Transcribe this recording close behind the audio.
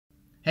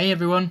Hey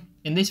everyone,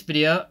 in this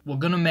video we're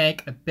going to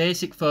make a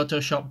basic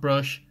Photoshop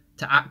brush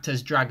to act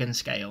as dragon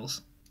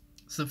scales.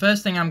 So the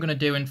first thing I'm going to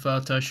do in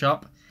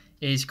Photoshop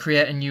is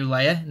create a new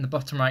layer in the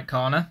bottom right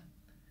corner,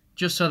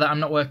 just so that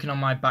I'm not working on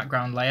my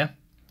background layer.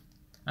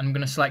 I'm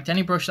going to select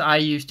any brush that I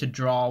use to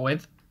draw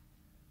with.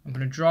 I'm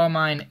going to draw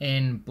mine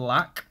in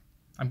black.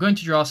 I'm going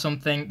to draw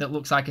something that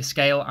looks like a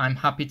scale I'm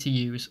happy to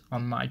use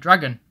on my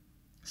dragon.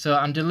 So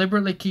I'm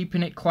deliberately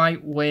keeping it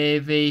quite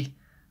wavy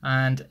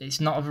and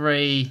it's not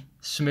very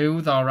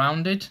smooth or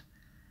rounded.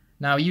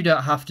 Now you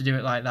don't have to do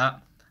it like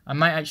that. I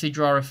might actually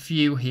draw a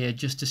few here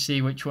just to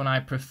see which one I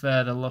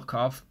prefer the look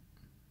of.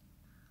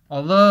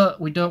 Although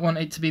we don't want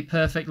it to be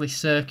perfectly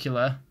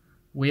circular,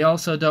 we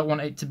also don't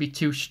want it to be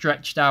too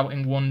stretched out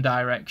in one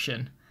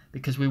direction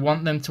because we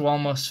want them to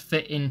almost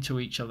fit into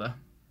each other.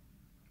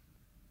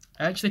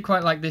 I actually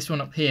quite like this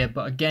one up here,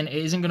 but again it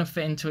isn't going to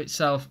fit into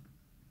itself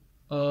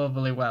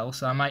overly well,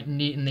 so I might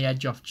neaten the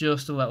edge off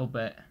just a little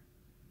bit.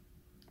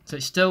 So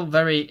it's still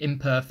very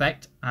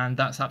imperfect, and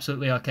that's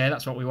absolutely okay,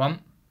 that's what we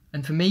want.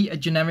 And for me, a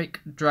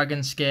generic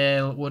dragon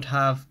scale would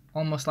have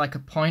almost like a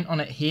point on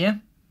it here,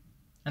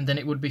 and then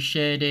it would be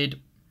shaded,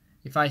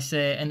 if I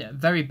say in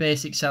very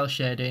basic cell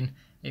shading,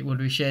 it would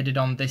be shaded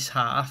on this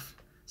half.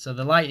 So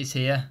the light is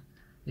here,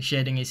 the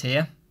shading is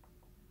here.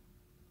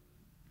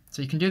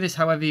 So you can do this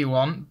however you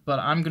want, but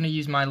I'm going to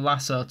use my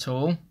lasso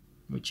tool,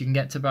 which you can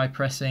get to by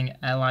pressing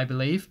L, I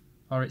believe,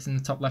 or it's in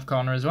the top left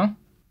corner as well.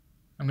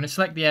 I'm going to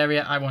select the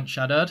area I want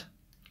shadowed.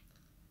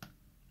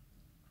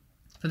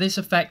 For this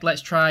effect,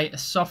 let's try a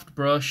soft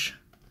brush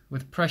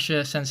with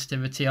pressure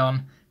sensitivity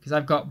on, because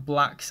I've got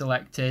black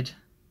selected,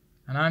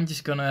 and I'm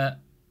just going to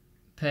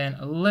paint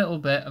a little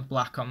bit of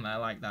black on there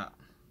like that.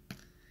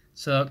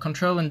 So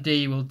Control and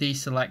D will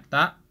deselect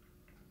that.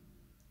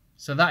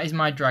 So that is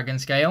my dragon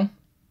scale.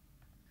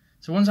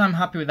 So once I'm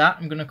happy with that,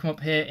 I'm going to come up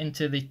here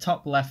into the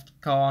top left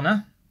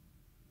corner,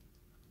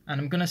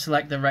 and I'm going to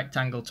select the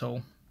rectangle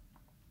tool.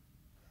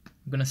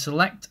 I'm going to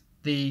select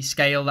the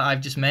scale that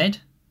I've just made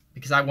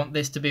because I want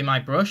this to be my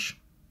brush.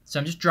 So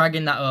I'm just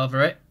dragging that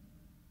over it.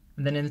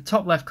 And then in the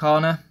top left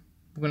corner,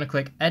 I'm going to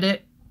click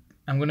Edit.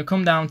 I'm going to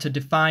come down to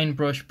Define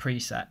Brush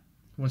Preset.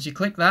 Once you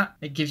click that,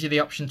 it gives you the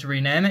option to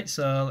rename it.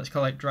 So let's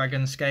call it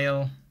Dragon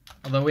Scale.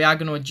 Although we are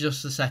going to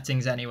adjust the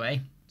settings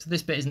anyway. So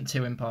this bit isn't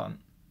too important.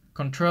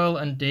 Control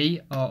and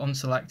D or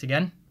unselect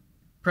again.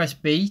 Press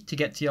B to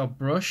get to your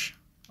brush.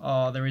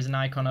 Or there is an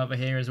icon over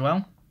here as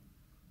well.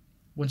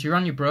 Once you're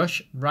on your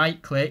brush,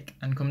 right click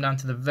and come down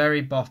to the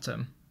very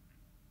bottom.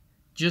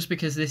 Just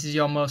because this is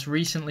your most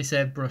recently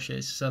saved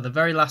brushes. So the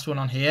very last one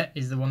on here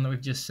is the one that we've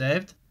just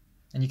saved.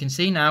 And you can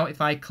see now if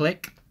I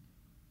click,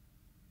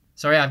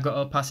 sorry, I've got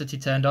opacity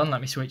turned on,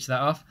 let me switch that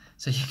off.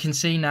 So you can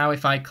see now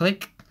if I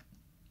click,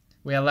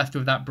 we are left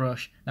with that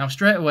brush. Now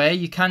straight away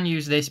you can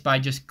use this by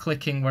just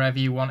clicking wherever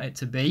you want it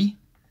to be.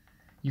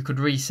 You could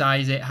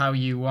resize it how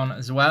you want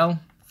as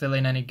well, fill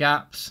in any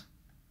gaps.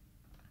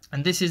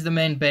 And this is the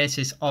main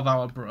basis of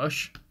our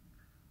brush,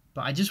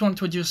 but I just want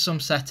to adjust some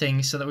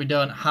settings so that we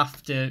don't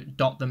have to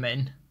dot them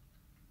in.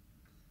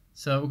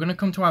 So we're going to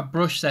come to our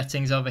brush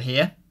settings over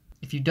here.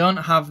 If you don't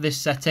have this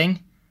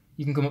setting,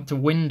 you can come up to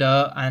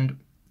Window and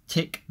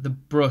tick the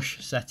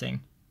brush setting.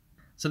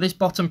 So this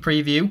bottom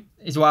preview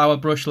is what our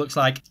brush looks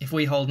like if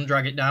we hold and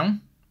drag it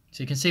down.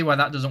 So you can see why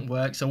that doesn't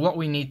work. So what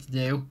we need to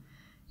do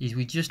is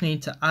we just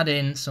need to add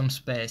in some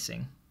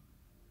spacing.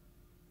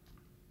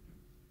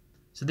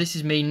 So this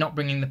is me not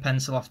bringing the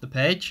pencil off the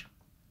page.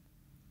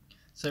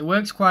 So it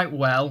works quite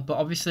well, but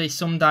obviously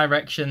some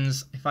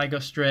directions, if I go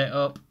straight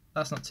up,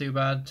 that's not too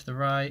bad, to the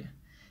right.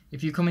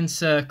 If you come in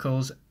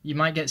circles, you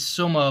might get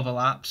some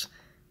overlaps.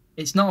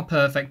 It's not a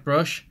perfect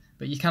brush,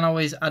 but you can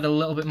always add a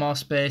little bit more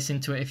space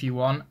into it if you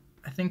want.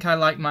 I think I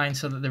like mine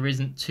so that there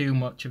isn't too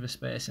much of a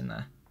space in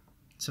there.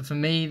 So for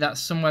me,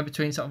 that's somewhere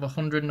between sort of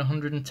 100 and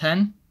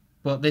 110,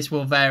 but this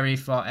will vary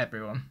for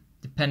everyone,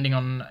 depending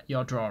on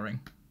your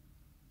drawing.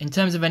 In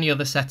terms of any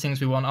other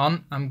settings we want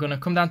on, I'm going to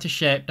come down to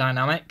Shape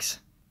Dynamics.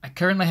 I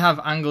currently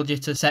have Angle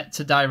Jitter set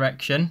to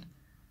Direction.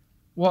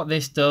 What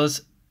this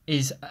does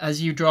is,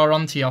 as you draw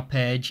onto your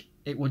page,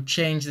 it would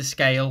change the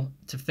scale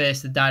to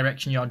face the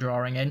direction you're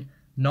drawing in.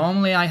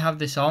 Normally I have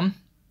this on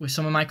with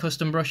some of my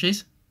custom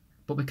brushes,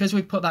 but because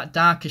we've put that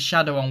darker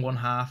shadow on one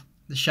half,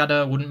 the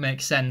shadow wouldn't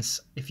make sense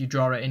if you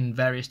draw it in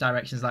various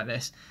directions like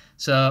this.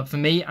 So for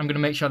me, I'm going to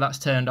make sure that's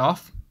turned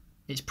off.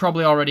 It's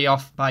probably already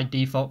off by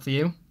default for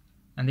you.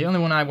 And the only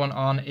one I want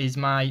on is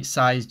my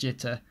size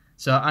jitter.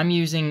 So I'm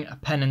using a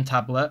pen and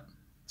tablet.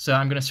 So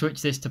I'm going to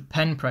switch this to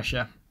pen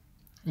pressure.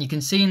 You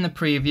can see in the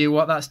preview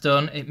what that's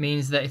done. It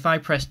means that if I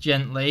press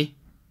gently,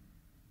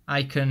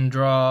 I can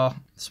draw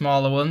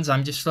smaller ones.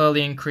 I'm just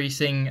slowly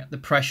increasing the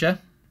pressure.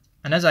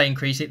 And as I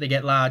increase it, they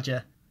get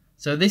larger.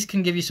 So this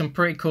can give you some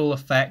pretty cool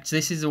effects.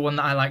 This is the one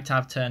that I like to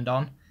have turned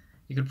on.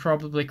 You could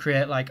probably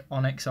create like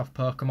Onyx off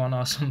Pokemon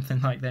or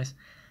something like this.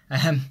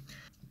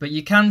 But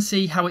you can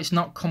see how it's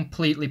not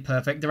completely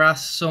perfect. There are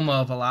some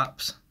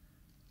overlaps.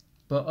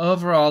 But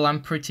overall, I'm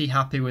pretty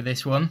happy with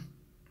this one.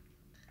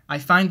 I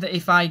find that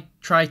if I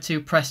try to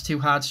press too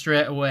hard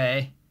straight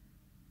away,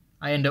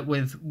 I end up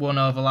with one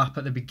overlap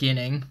at the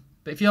beginning.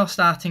 But if you're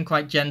starting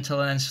quite gentle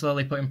and then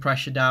slowly putting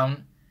pressure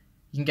down,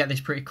 you can get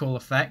this pretty cool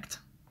effect.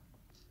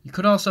 You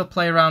could also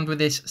play around with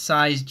this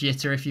size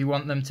jitter if you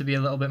want them to be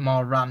a little bit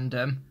more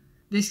random.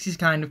 This is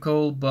kind of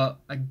cool, but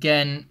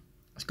again,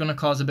 it's going to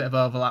cause a bit of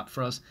overlap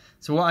for us.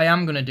 So what I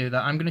am going to do,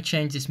 I'm going to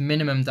change this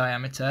minimum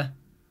diameter.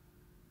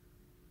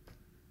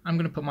 I'm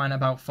going to put mine at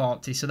about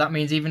 40. So that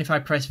means even if I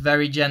press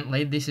very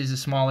gently, this is the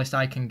smallest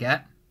I can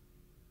get.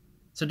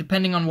 So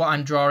depending on what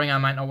I'm drawing, I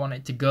might not want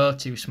it to go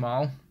too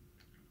small.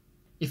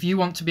 If you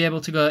want to be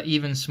able to go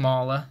even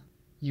smaller,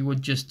 you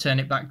would just turn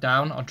it back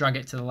down or drag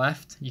it to the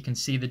left. You can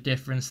see the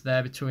difference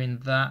there between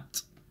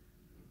that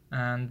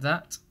and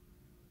that.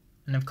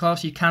 And of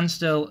course you can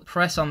still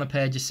press on the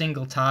page a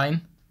single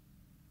time,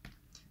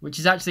 which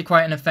is actually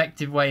quite an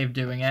effective way of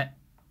doing it.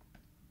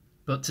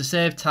 But to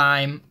save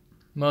time,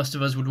 most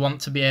of us would want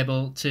to be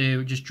able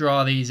to just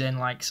draw these in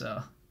like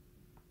so.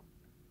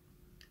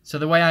 So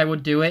the way I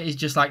would do it is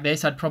just like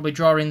this. I'd probably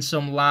draw in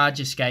some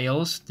larger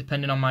scales,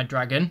 depending on my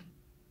dragon.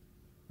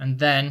 And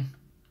then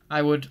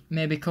I would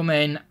maybe come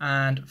in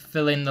and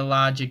fill in the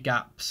larger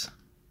gaps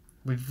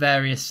with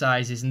various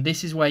sizes. And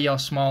this is where your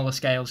smaller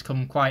scales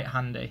come quite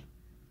handy.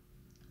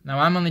 Now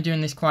I'm only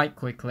doing this quite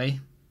quickly.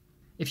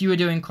 If you were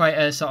doing quite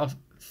a sort of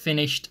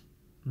finished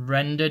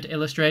rendered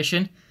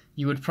illustration,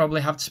 you would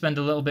probably have to spend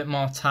a little bit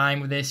more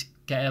time with this,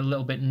 get it a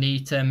little bit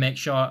neater, make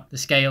sure the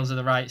scales are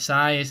the right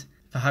size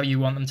for how you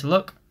want them to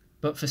look.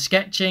 But for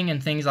sketching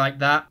and things like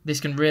that, this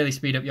can really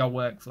speed up your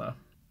workflow.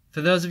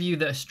 For those of you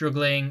that are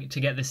struggling to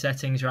get the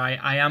settings right,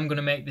 I am going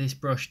to make this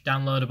brush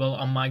downloadable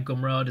on my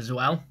Gumroad as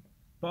well.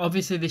 But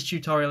obviously this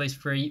tutorial is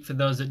free for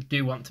those that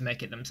do want to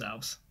make it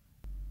themselves.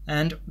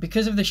 And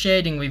because of the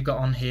shading we've got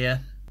on here,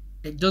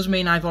 it does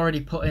mean I've already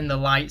put in the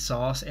light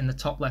source in the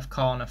top left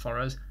corner for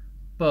us,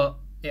 but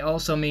it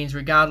also means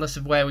regardless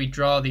of where we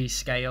draw these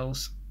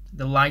scales,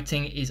 the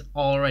lighting is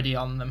already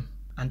on them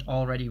and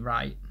already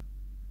right.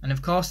 And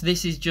of course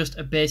this is just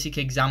a basic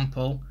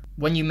example.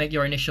 When you make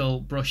your initial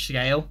brush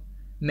scale,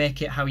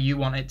 make it how you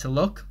want it to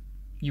look.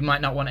 You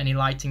might not want any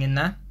lighting in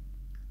there.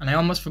 And I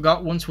almost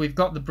forgot, once we've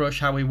got the brush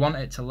how we want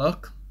it to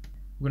look,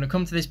 we're going to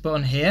come to this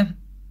button here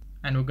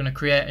and we're going to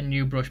create a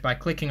new brush by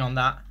clicking on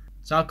that.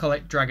 So I'll call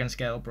it Dragon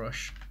Scale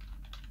Brush.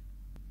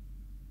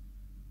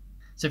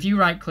 So if you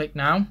right click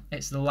now,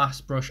 it's the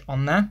last brush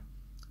on there.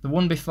 The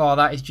one before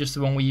that is just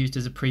the one we used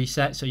as a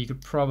preset, so you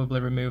could probably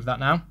remove that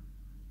now.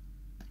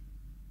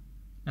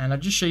 And I'll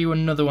just show you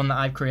another one that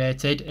I've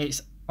created.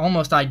 It's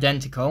almost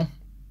identical,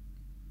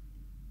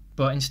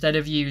 but instead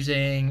of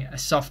using a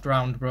soft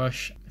round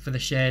brush for the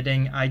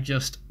shading, I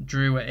just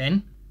drew it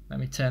in. Let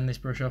me turn this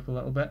brush up a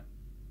little bit.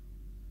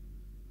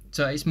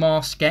 So it's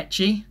more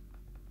sketchy,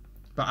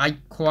 but I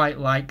quite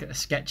like a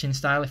sketching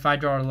style. If I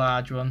draw a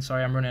large one,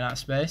 sorry, I'm running out of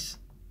space.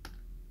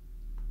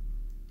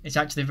 It's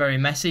actually very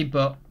messy,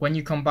 but when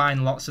you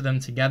combine lots of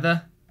them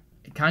together,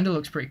 it kind of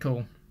looks pretty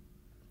cool.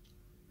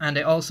 And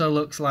it also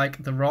looks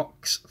like the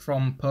rocks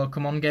from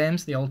Pokemon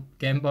games, the old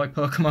Game Boy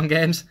Pokemon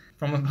games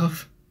from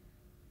above.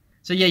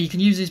 So yeah, you can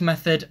use this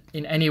method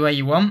in any way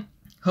you want.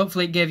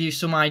 Hopefully it gave you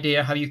some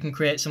idea how you can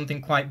create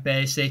something quite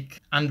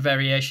basic and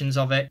variations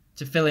of it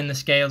to fill in the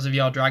scales of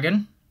your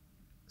dragon.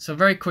 So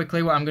very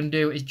quickly what I'm going to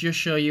do is just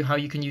show you how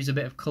you can use a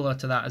bit of colour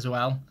to that as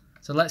well.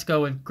 So let's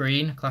go with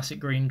green, classic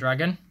green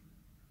dragon.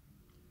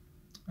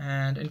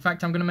 And in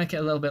fact I'm going to make it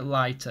a little bit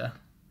lighter.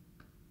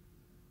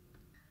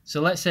 So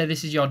let's say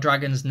this is your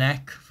dragon's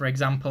neck, for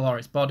example, or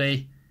its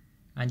body,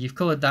 and you've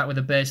coloured that with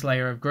a base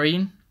layer of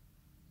green.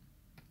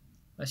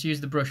 Let's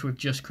use the brush we've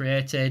just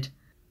created.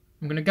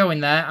 I'm going to go in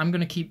there. I'm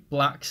going to keep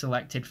black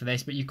selected for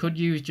this, but you could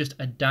use just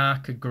a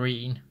darker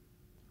green.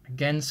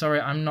 Again, sorry,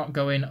 I'm not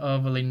going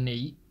overly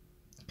neat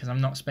because I'm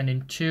not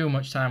spending too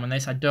much time on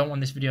this. I don't want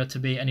this video to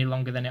be any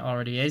longer than it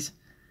already is,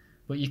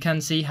 but you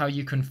can see how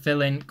you can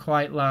fill in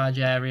quite large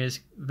areas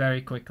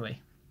very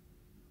quickly.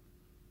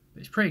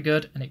 It's pretty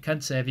good and it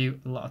can save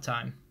you a lot of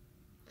time.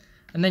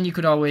 And then you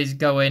could always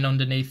go in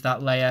underneath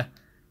that layer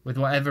with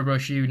whatever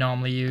brush you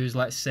normally use,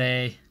 let's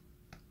say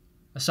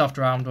a soft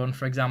round one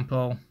for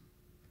example,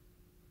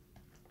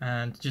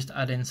 and just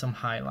add in some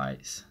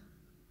highlights,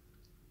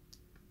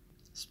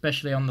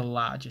 especially on the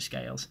larger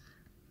scales.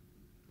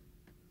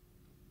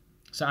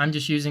 So I'm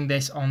just using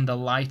this on the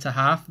lighter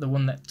half, the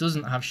one that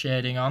doesn't have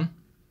shading on.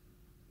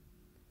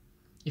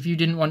 If you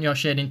didn't want your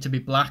shading to be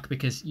black,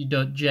 because you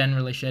don't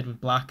generally shade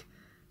with black,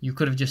 you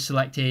could have just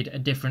selected a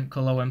different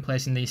colour when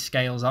placing these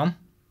scales on.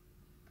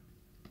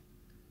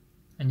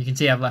 And you can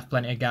see I've left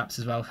plenty of gaps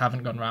as well,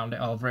 haven't gone around it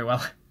all very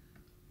well.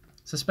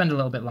 So spend a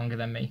little bit longer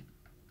than me.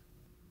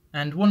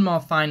 And one more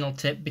final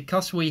tip,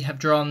 because we have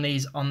drawn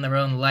these on their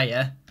own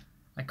layer,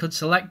 I could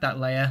select that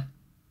layer,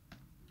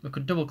 we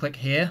could double click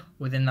here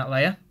within that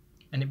layer,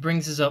 and it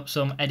brings us up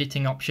some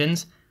editing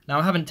options. Now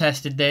I haven't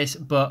tested this,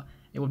 but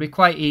it would be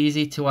quite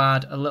easy to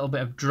add a little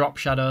bit of drop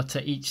shadow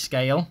to each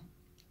scale.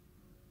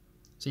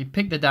 So you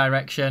pick the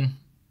direction,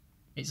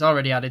 it's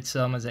already added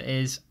some as it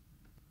is,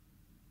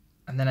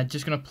 and then I'm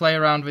just going to play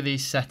around with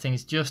these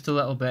settings just a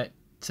little bit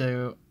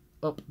to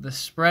up the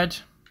spread.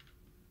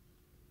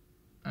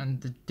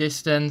 And the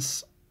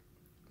distance,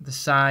 the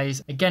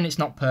size, again it's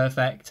not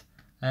perfect.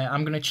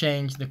 I'm going to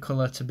change the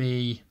colour to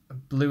be a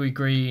bluey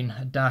green,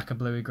 a darker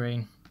bluey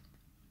green.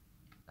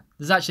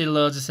 There's actually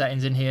loads of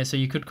settings in here, so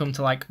you could come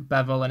to like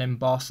bevel and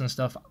emboss and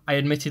stuff. I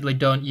admittedly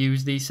don't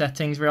use these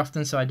settings very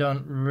often, so I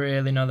don't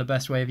really know the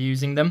best way of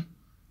using them.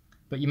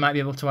 But you might be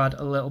able to add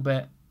a little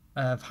bit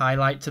of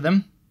highlight to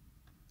them.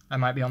 I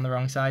might be on the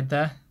wrong side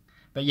there.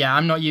 But yeah,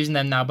 I'm not using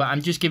them now, but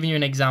I'm just giving you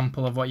an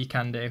example of what you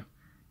can do.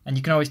 And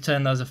you can always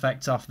turn those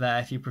effects off there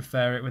if you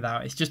prefer it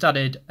without. It's just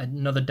added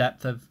another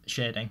depth of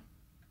shading.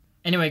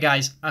 Anyway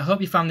guys, I hope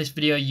you found this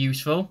video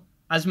useful.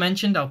 As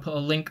mentioned, I'll put a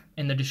link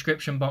in the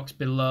description box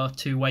below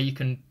to where you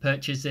can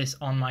purchase this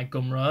on my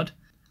Gumroad.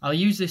 I'll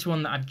use this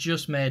one that I've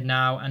just made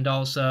now, and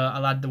also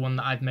I'll add the one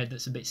that I've made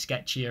that's a bit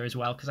sketchier as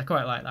well, because I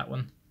quite like that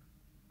one.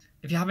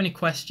 If you have any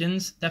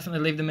questions,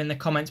 definitely leave them in the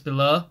comments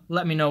below.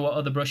 Let me know what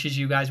other brushes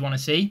you guys want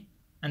to see.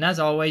 And as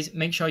always,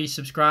 make sure you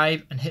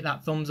subscribe and hit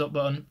that thumbs up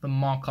button for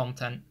more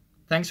content.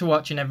 Thanks for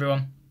watching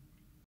everyone.